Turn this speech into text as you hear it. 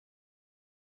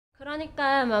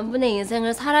그러니까 만분의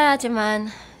인생을 살아야지만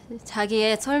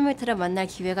자기의 소울메이트를 만날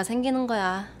기회가 생기는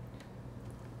거야.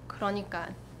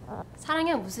 그러니까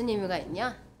사랑에 무슨 의미가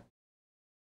있냐?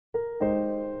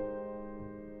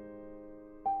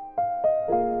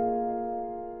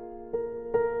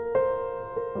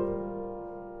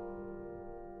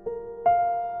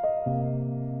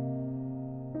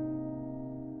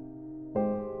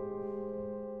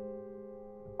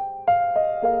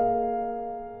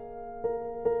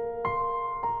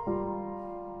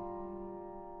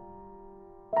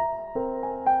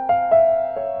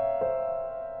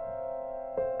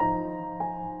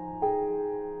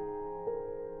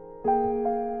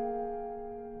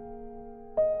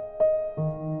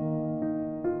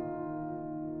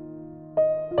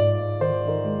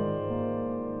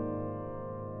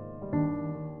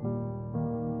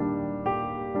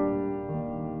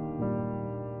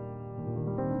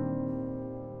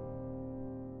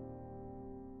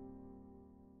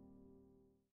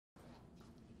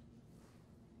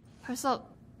 벌써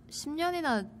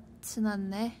 10년이나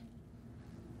지났네.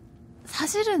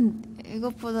 사실은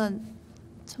이것보단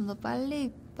좀 더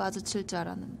빨리 마주칠 줄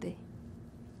알았는데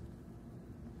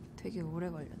되게 오래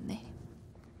걸렸네.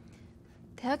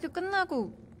 대학교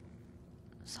끝나고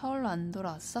서울로 안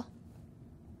돌아왔어?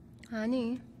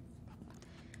 아니,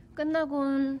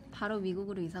 끝나곤 바로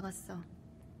미국으로 이사 갔어.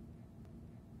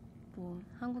 뭐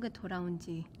한국에 돌아온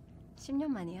지 10년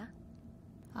만이야.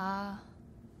 아,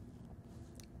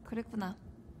 그랬구나.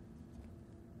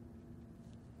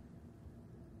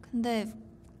 근데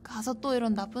가서 또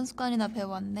이런 나쁜 습관이나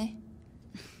배워왔네.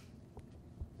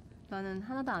 너는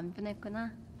하나도 안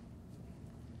변했구나.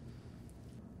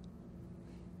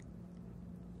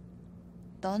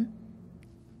 넌?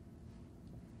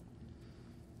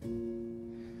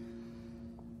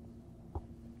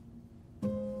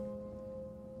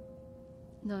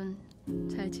 넌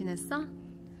잘 지냈어?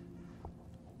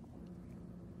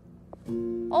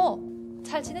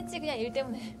 잘 지냈지. 그냥 일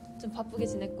때문에 좀 바쁘게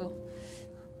지냈고.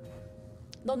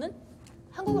 너는?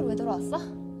 한국으로 왜 돌아왔어?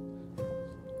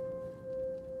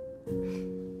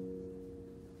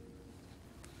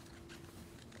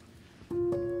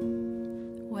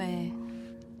 왜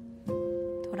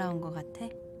돌아온 거 같아?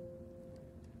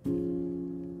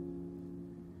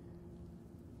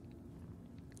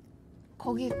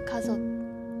 거기 가서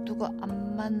누구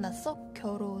안 만났어?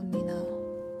 결혼이나.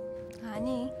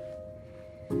 아니,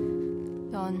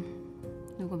 넌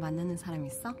누구 만나는 사람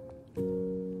있어?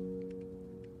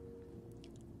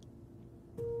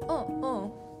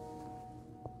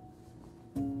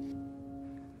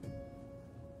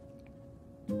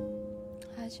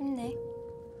 아쉽네.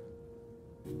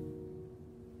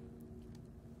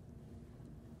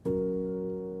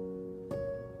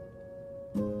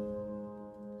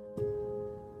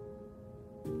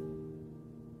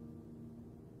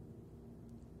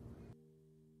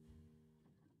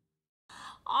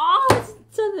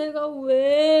 진짜 내가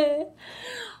왜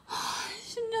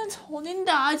 10년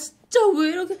전인데 진짜 왜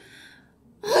이렇게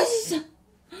진짜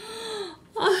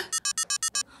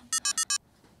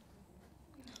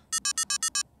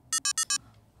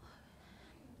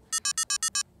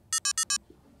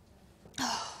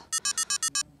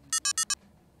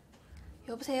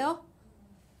여보세요?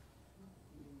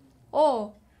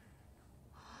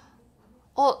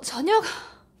 저녁?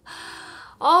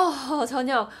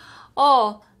 저녁.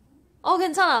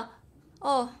 괜찮아.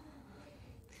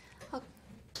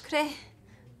 그래.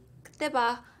 그때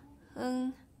봐.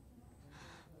 응.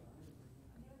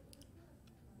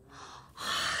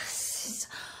 진짜.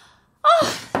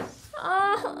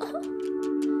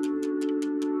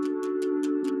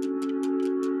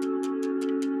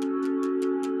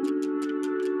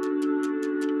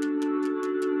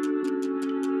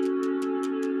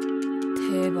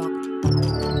 대박.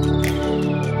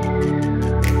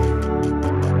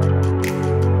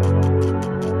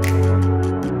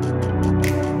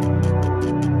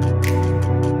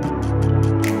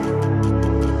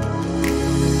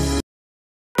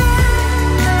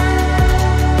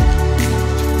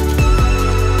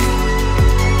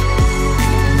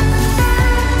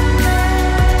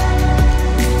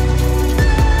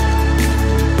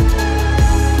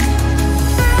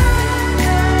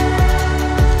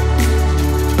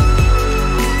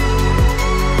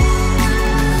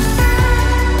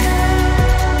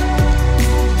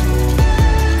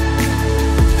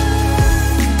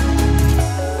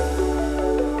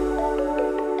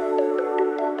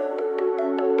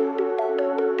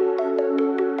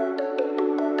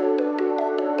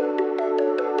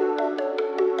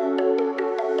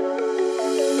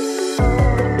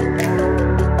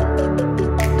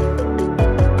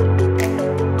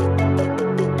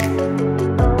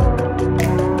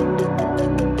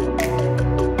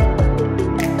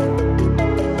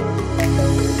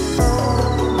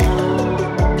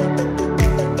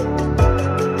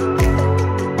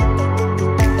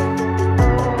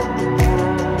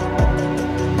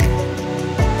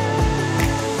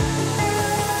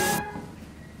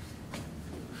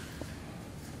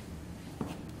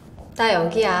 나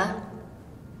여기야.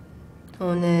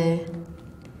 오늘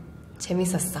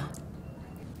재밌었어.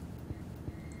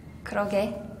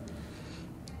 그러게.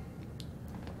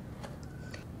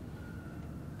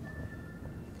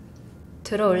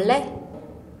 들어올래?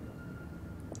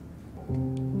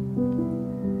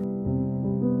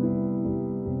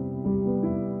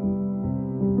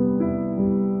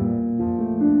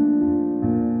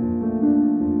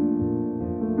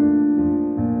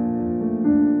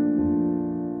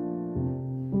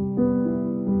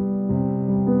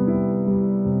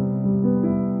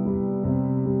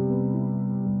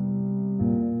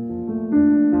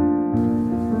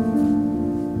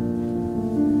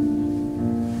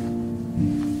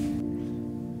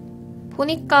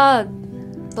 보니까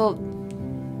너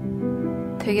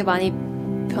되게 많이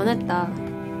변했다.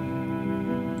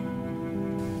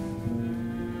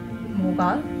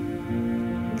 뭐가?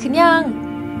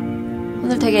 그냥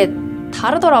오늘 되게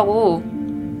다르더라고.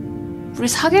 우리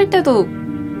사귈 때도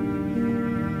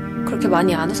그렇게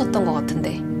많이 안 웃었던 것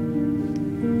같은데.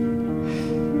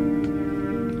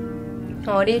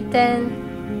 어릴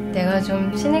땐 내가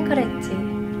좀 시니컬했지.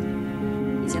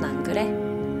 이젠 안 그래?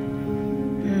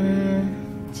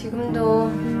 지금도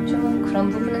좀 그런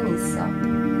부분은 있어.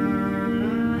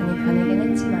 많이 변하긴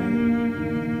했지만.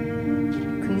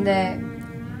 근데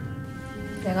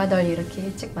내가 널 이렇게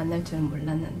일찍 만날 줄은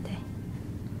몰랐는데.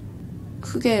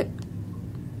 그게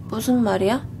무슨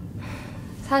말이야?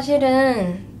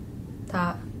 사실은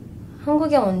나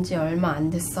한국에 온 지 얼마 안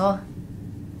됐어.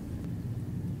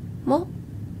 뭐?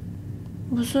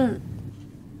 무슨...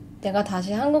 내가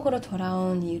다시 한국으로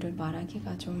돌아온 이유를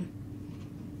말하기가 좀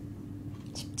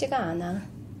쉽지가 않아.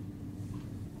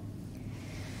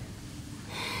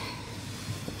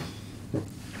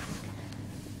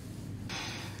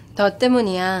 너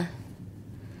때문이야.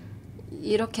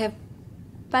 이렇게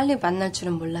빨리 만날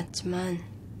줄은 몰랐지만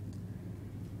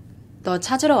너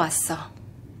찾으러 왔어.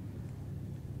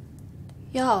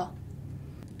 야,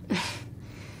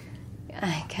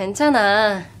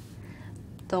 괜찮아.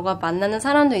 너가 만나는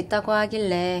사람도 있다고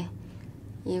하길래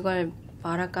이걸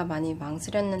말할까 많이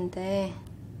망설였는데,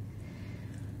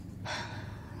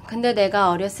 근데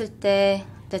내가 어렸을 때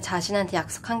내 자신한테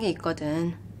약속한 게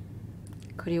있거든.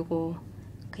 그리고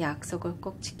그 약속을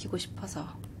꼭 지키고 싶어서.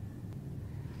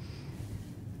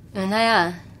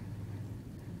 은하야,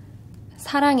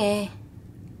 사랑해.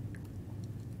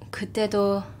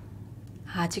 그때도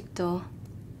아직도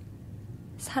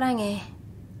사랑해.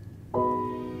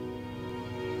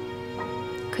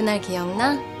 그날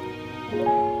기억나?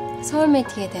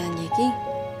 소울메이트에 대한 얘기?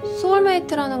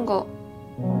 소울메이트라는 거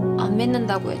안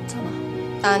믿는다고 했잖아.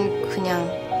 난 그냥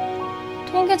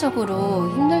통계적으로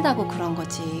힘들다고 그런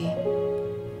거지.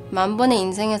 만 번의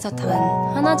인생에서 단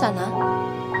하나잖아.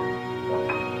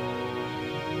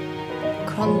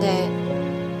 그런데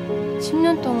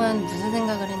 10년 동안 무슨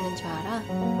생각을 했는 줄 알아?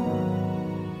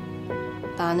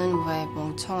 나는 왜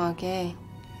멍청하게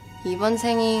이번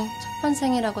생이 첫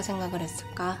번생이라고 생각을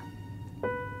했을까?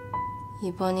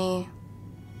 이번이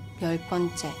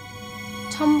 10번째,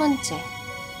 1000번째,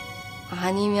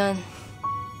 아니면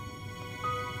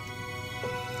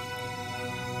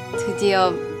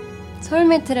드디어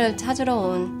소울메이트를 찾으러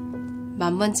온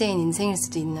 10,000번째인 인생일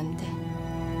수도 있는데.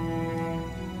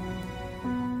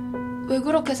 왜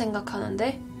그렇게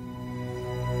생각하는데?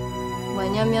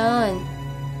 왜냐면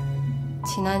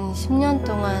지난 10년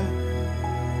동안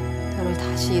너를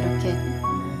다시 이렇게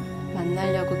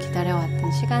만나려고 기다려왔던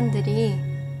시간들이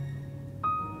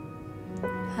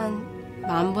한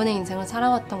 10,000번의 인생을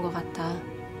살아왔던 것 같아.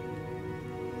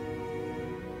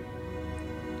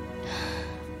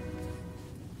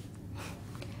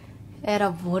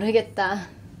 에라 모르겠다.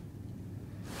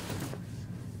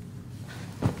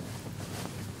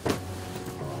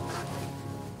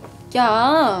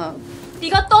 야,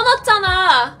 네가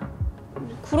떠났잖아.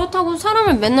 그렇다고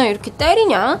사람을 맨날 이렇게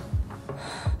때리냐?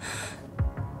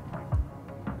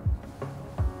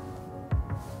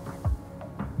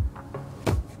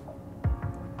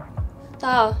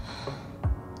 나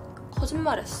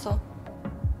거짓말했어.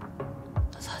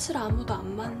 나 사실 아무도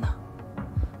안 만나.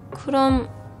 그럼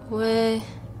왜...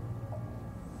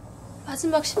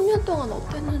 마지막 10년 동안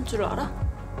어땠는 줄 알아?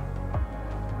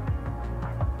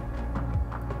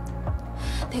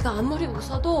 내가 아무리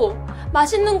웃어도,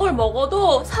 맛있는 걸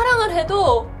먹어도, 사랑을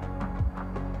해도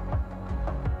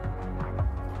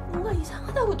뭔가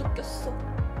이상하다고 느꼈어.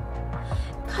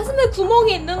 가슴에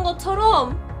구멍이 있는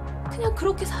것처럼 그냥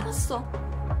그렇게 살았어.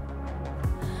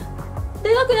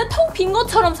 내가 그냥 텅 빈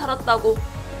것처럼 살았다고.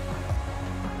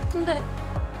 근데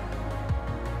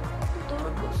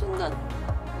너를 본 순간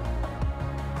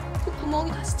그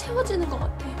구멍이 다시 채워지는 것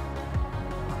같아.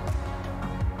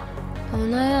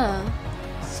 은하야.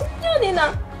 10년이나.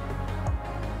 야,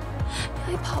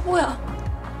 이 바보야.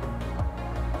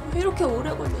 왜 이렇게 오래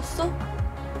걸렸어?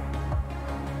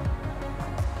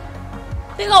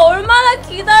 내가 얼마나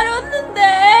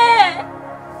기다렸는데.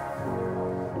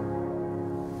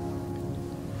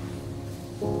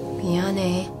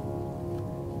 미안해.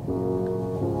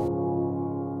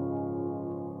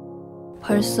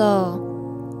 벌써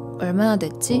얼마나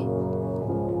됐지?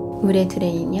 우리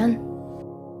둘의 인연?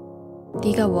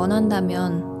 네가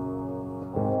원한다면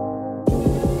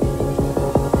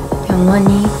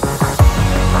영원히.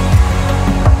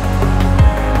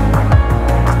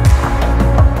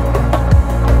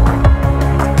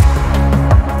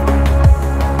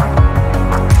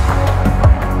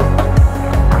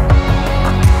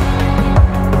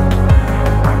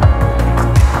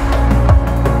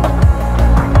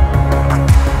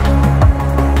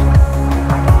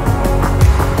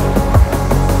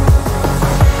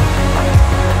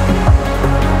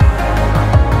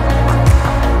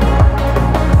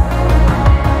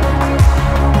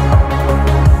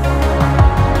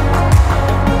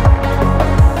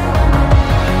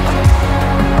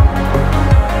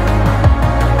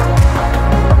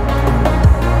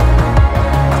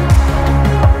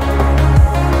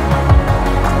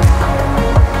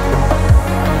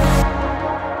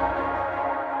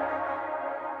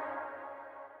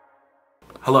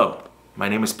 Hello, my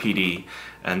name is PD,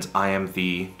 and I am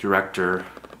the director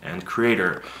and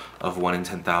creator of 1 in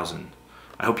 10,000.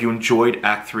 I hope you enjoyed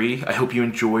Act 3. I hope you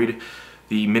enjoyed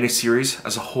the miniseries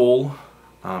as a whole.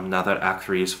 Now that Act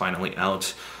 3 is finally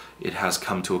out, it has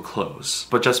come to a close.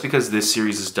 But just because this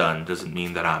series is done doesn't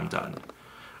mean that I'm done.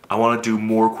 I want to do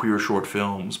more queer short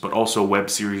films, but also web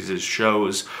series,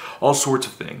 shows, all sorts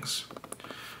of things.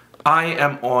 I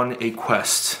am on a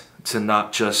quest to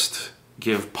not just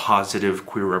give positive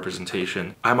queer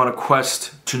representation. I'm on a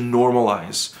quest to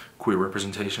normalize queer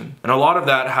representation. And a lot of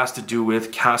that has to do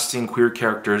with casting queer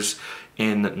characters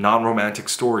in non-romantic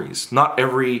stories. Not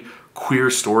every queer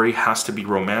story has to be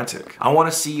romantic. I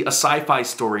want to see a sci-fi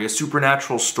story, a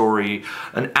supernatural story,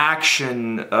 an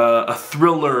action, a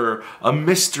thriller, a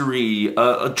mystery,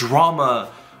 a drama,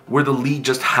 where the lead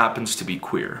just happens to be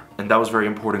queer. And that was very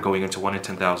important going into 1 in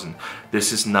 10,000.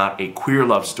 This is not a queer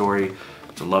love story.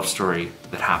 It's a love story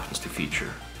that happens to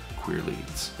feature queer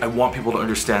leads. I want people to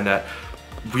understand that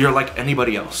we are like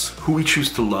anybody else. Who we choose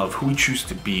to love, who we choose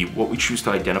to be, what we choose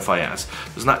to identify as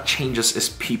does not change us as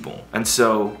people. And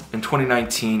so in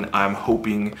 2019, I'm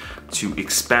hoping to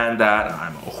expand that.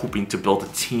 I'm hoping to build a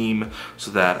team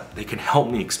so that they can help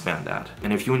me expand that.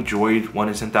 And if you enjoyed 1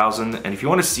 in 10,000, and if you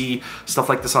want to see stuff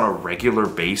like this on a regular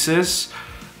basis,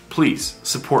 please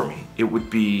support me. It would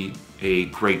be a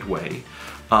great way.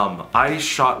 I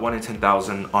shot 1 in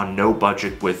 10,000 on no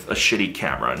budget with a shitty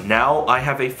camera. Now I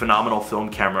have a phenomenal film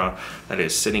camera that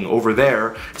is sitting over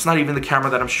there. It's not even the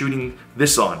camera that I'm shooting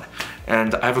this on.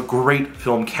 And I have a great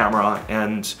film camera,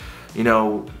 and you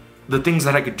know, the things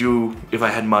that I could do if I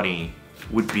had money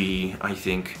would be, I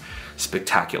think,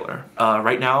 spectacular.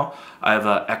 Right now, I have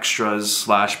a extras /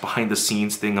 behind the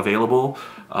scenes thing available.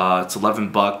 It's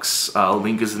 $11.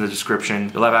 Link is in the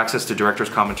description. You'll have access to director's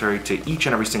commentary to each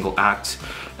and every single act.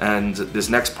 And this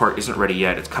next part isn't ready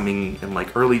yet. It's coming in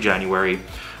like early January,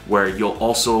 where you'll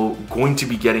also going to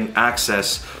be getting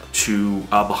access to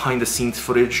behind the scenes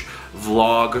footage,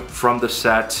 vlog from the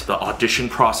set, the audition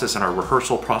process and our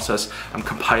rehearsal process. I'm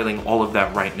compiling all of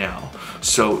that right now.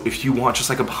 So if you want just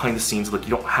like a behind the scenes look, you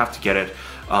don't have to get it.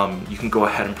 You can go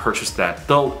ahead and purchase that.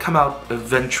 They'll come out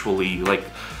eventually, like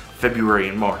February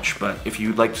and March, but if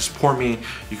you'd like to support me,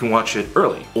 you can watch it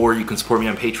early. Or you can support me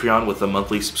on Patreon with a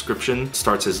monthly subscription. It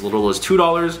starts as little as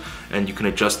 $2, and you can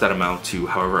adjust that amount to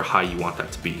however high you want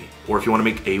that to be. Or if you want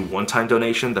to make a one-time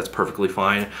donation, that's perfectly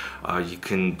fine. You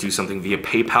can do something via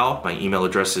PayPal. My email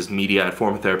address is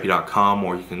media@formatherapy.com,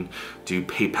 or you can do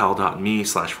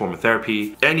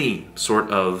paypal.me/formatherapy. Any sort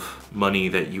of money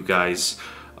that you guys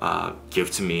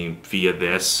give to me via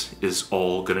this is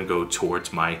all gonna go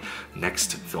towards my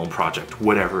next film project,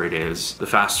 whatever it is. The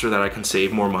faster that I can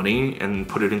save more money and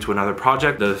put it into another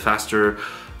project, the faster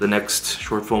the next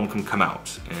short film can come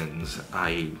out. And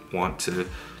I want to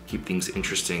keep things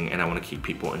interesting, and I want to keep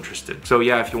people interested. So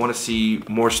yeah, if you want to see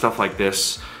more stuff like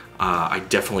this, I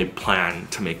definitely plan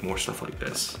to make more stuff like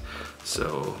this.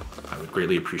 So I would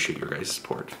greatly appreciate your guys'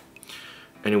 support.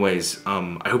 Anyways,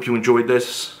 I hope you enjoyed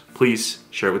this. Please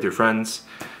share it with your friends,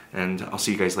 and I'll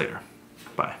see you guys later.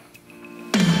 Bye.